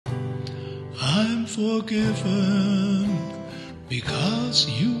I'm forgiven because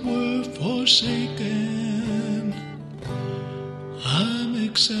you were forsaken. I'm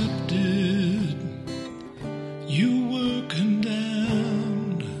accepted, you were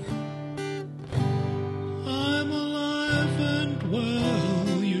condemned. I'm alive and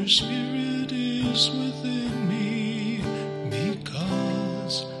well, your spirit is within me,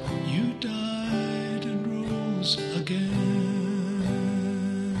 because you died and rose again.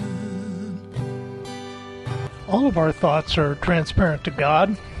 All of our thoughts are transparent to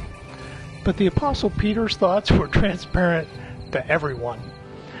God, but the Apostle Peter's thoughts were transparent to everyone.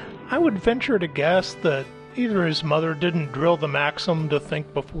 I would venture to guess that either his mother didn't drill the maxim to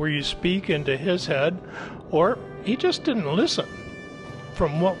think before you speak into his head, or he just didn't listen.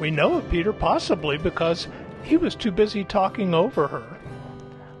 From what we know of Peter, possibly because he was too busy talking over her.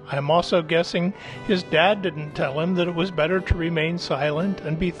 I'm also guessing his dad didn't tell him that it was better to remain silent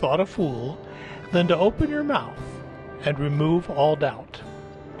and be thought a fool than to open your mouth and remove all doubt.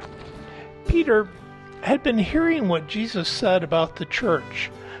 Peter had been hearing what Jesus said about the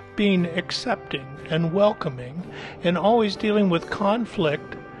church being accepting and welcoming and always dealing with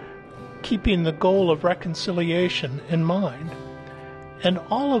conflict, keeping the goal of reconciliation in mind, and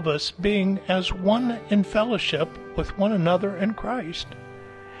all of us being as one in fellowship with one another in Christ.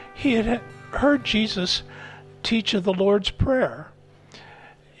 He had heard Jesus teach of the Lord's Prayer,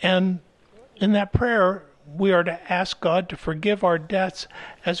 and in that prayer, we are to ask God to forgive our debts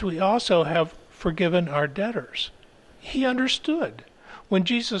as we also have forgiven our debtors. He understood when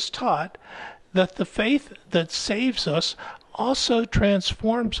Jesus taught that the faith that saves us also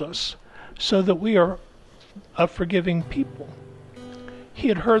transforms us so that we are a forgiving people. He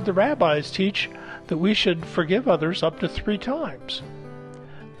had heard the rabbis teach that we should forgive others up to 3 times.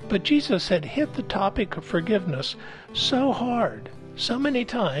 But Jesus had hit the topic of forgiveness so hard, so many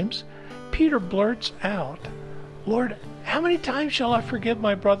times, Peter blurts out, "Lord, how many times shall I forgive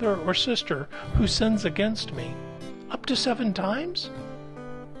my brother or sister who sins against me? Up to 7 times?"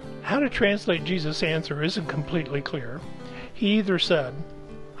 How to translate Jesus' answer isn't completely clear. He either said,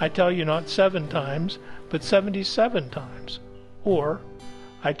 "I tell you not 7 times, but 77 times," or,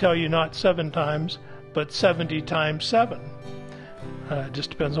 "I tell you not 7 times, but 70 times 7. It just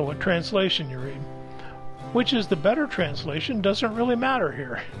depends on what translation you read. Which is the better translation doesn't really matter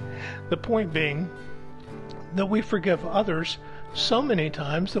here. The point being that we forgive others so many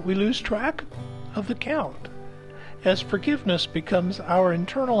times that we lose track of the count, as forgiveness becomes our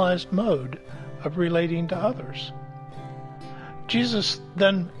internalized mode of relating to others. Jesus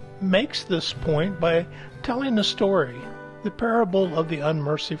then makes this point by telling a story, the parable of the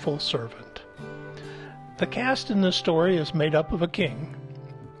unmerciful servant. The cast in this story is made up of a king,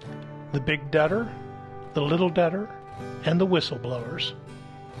 the big debtor, the little debtor, and the whistleblowers.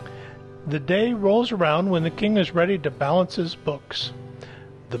 The day rolls around when the king is ready to balance his books.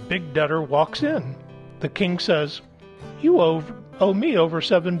 The big debtor walks in. The king says, "You owe me over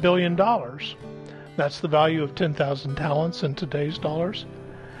 $7 billion. That's the value of 10,000 talents in today's dollars.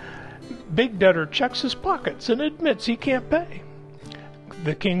 Big debtor checks his pockets and admits he can't pay.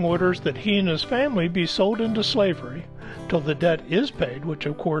 The king orders that he and his family be sold into slavery till the debt is paid, which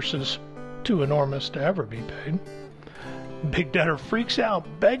of course is too enormous to ever be paid. Big debtor freaks out,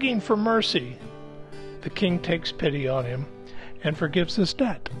 begging for mercy. The king takes pity on him and forgives his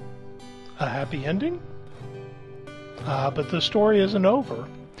debt. A happy ending? But the story isn't over.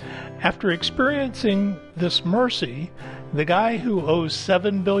 After experiencing this mercy, the guy who owes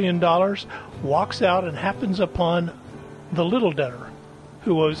 $7 billion walks out and happens upon the little debtor,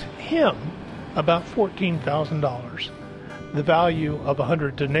 who owes him about $14,000, the value of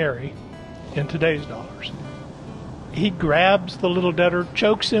 100 denarii in today's dollars. He grabs the little debtor,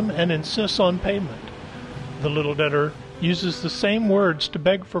 chokes him, and insists on payment. The little debtor uses the same words to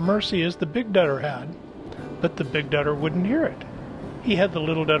beg for mercy as the big debtor had, but the big debtor wouldn't hear it. He had the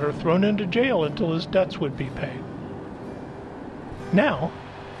little debtor thrown into jail until his debts would be paid. Now,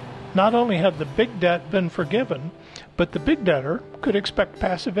 not only had the big debt been forgiven, but the big debtor could expect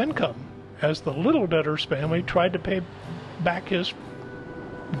passive income, as the little debtor's family tried to pay back his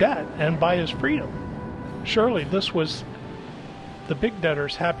debt and buy his freedom. Surely this was the big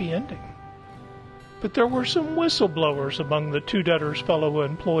debtor's happy ending. But there were some whistleblowers among the 2 debtors' fellow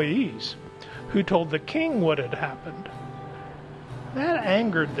employees who told the king what had happened. That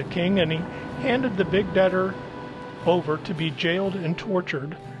angered the king, and he handed the big debtor over to be jailed and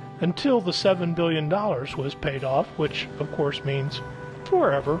tortured until the $7 billion was paid off, which of course means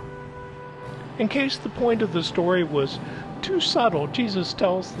forever. In case the point of the story was too subtle, Jesus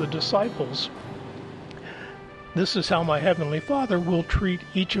tells the disciples, "This is how my heavenly Father will treat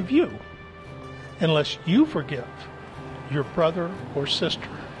each of you. unless you forgive your brother or sister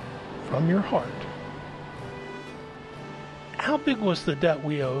from your heart. How big was the debt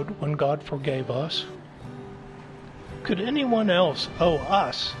we owed when God forgave us? Could anyone else owe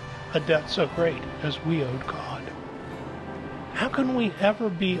us a debt so great as we owed God? How can we ever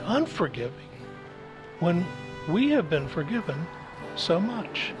be unforgiving when we have been forgiven so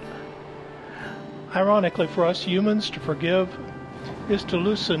much? Ironically, for us humans, to forgive is to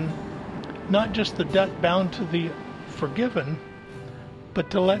loosen not just the debt bound to the forgiven, but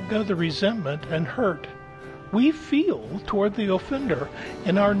to let go the resentment and hurt we feel toward the offender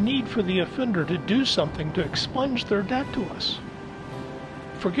and our need for the offender to do something to expunge their debt to us.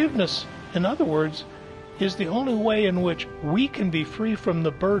 Forgiveness, in other words, is the only way in which we can be free from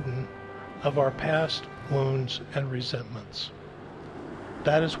the burden of our past wounds and resentments.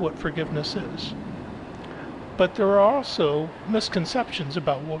 That is what forgiveness is. But there are also misconceptions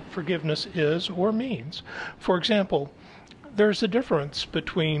about what forgiveness is or means. For example, there's a difference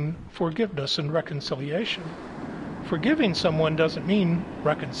between forgiveness and reconciliation. Forgiving someone doesn't mean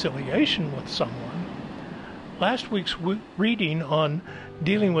reconciliation with someone. Last week's reading on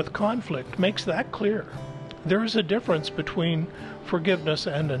dealing with conflict makes that clear. There is a difference between forgiveness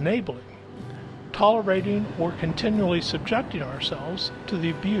and enabling, tolerating or continually subjecting ourselves to the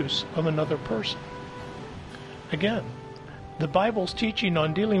abuse of another person. Again, the Bible's teaching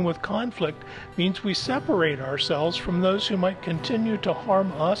on dealing with conflict means we separate ourselves from those who might continue to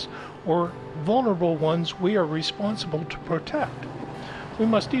harm us or vulnerable ones we are responsible to protect. We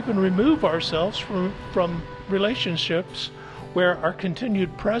must even remove ourselves from relationships where our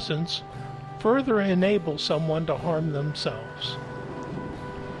continued presence further enables someone to harm themselves.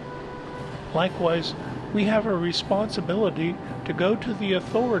 Likewise, we have a responsibility to go to the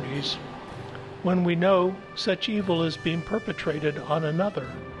authorities when we know such evil is being perpetrated on another,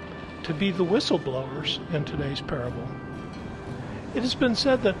 to be the whistleblowers in today's parable. It has been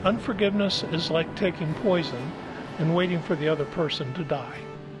said that unforgiveness is like taking poison and waiting for the other person to die.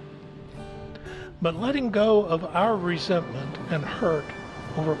 But letting go of our resentment and hurt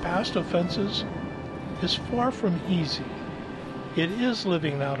over past offenses is far from easy. It is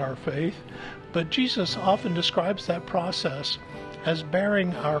living out our faith, but Jesus often describes that process as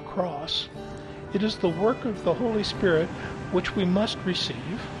bearing our cross. It is the work of the Holy Spirit which we must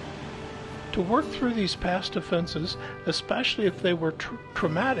receive. To work through these past offenses, especially if they were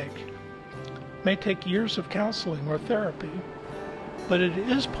traumatic, may take years of counseling or therapy, but it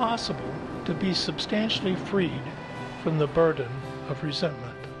is possible to be substantially freed from the burden of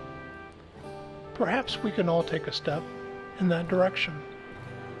resentment. Perhaps we can all take a step in that direction,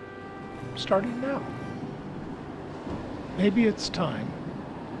 starting now. Maybe it's time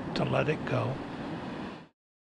to let it go.